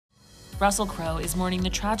Russell Crowe is mourning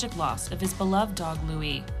the tragic loss of his beloved dog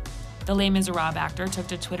Louie. The Les Miserables actor took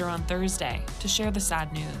to Twitter on Thursday to share the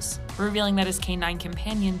sad news, revealing that his canine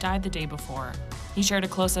companion died the day before. He shared a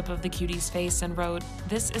close-up of the cutie's face and wrote,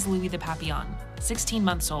 "This is Louie the Papillon, 16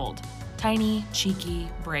 months old. Tiny, cheeky,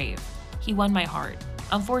 brave. He won my heart.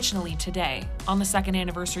 Unfortunately, today, on the 2nd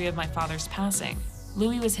anniversary of my father's passing,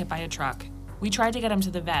 Louie was hit by a truck. We tried to get him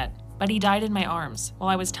to the vet, but he died in my arms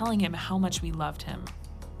while I was telling him how much we loved him."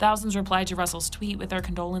 Thousands replied to Russell's tweet with their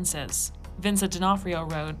condolences. Vincent D'Onofrio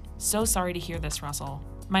wrote, "So sorry to hear this, Russell.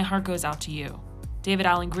 My heart goes out to you." David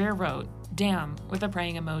Allen Greer wrote, "Damn," with a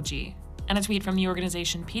praying emoji. And a tweet from the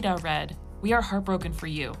organization PETA read, "We are heartbroken for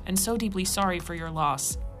you and so deeply sorry for your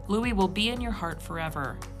loss. Louie will be in your heart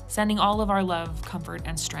forever. Sending all of our love, comfort,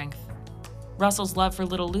 and strength." Russell's love for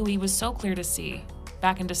little Louie was so clear to see.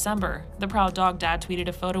 Back in December, the proud dog dad tweeted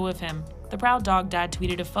a photo of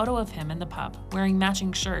him in the pup, wearing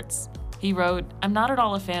matching shirts. He wrote, "I'm not at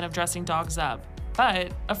all a fan of dressing dogs up,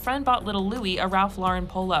 but a friend bought little Louie a Ralph Lauren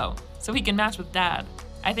polo, so he can match with dad.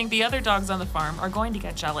 I think the other dogs on the farm are going to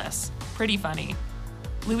get jealous. Pretty funny."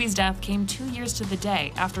 Louie's death came 2 years to the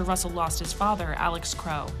day after Russell lost his father, Alex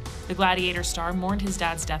Crowe. The Gladiator star mourned his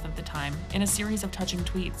dad's death at the time in a series of touching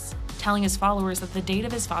tweets, telling his followers that the date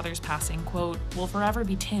of his father's passing, quote, "will forever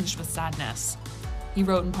be tinged with sadness." He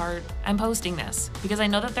wrote in part, "I'm posting this because I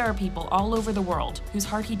know that there are people all over the world whose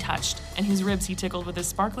heart he touched and whose ribs he tickled with his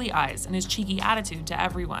sparkly eyes and his cheeky attitude to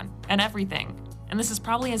everyone and everything. And this is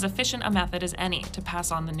probably as efficient a method as any to pass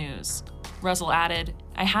on the news." Russell added,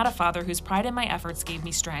 "I had a father whose pride in my efforts gave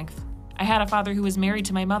me strength. I had a father who was married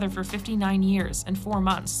to my mother for 59 years and 4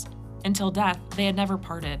 months. Until death, they had never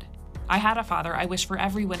parted. I had a father I wish for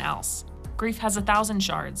everyone else. Grief has 1,000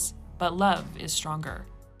 shards, but love is stronger."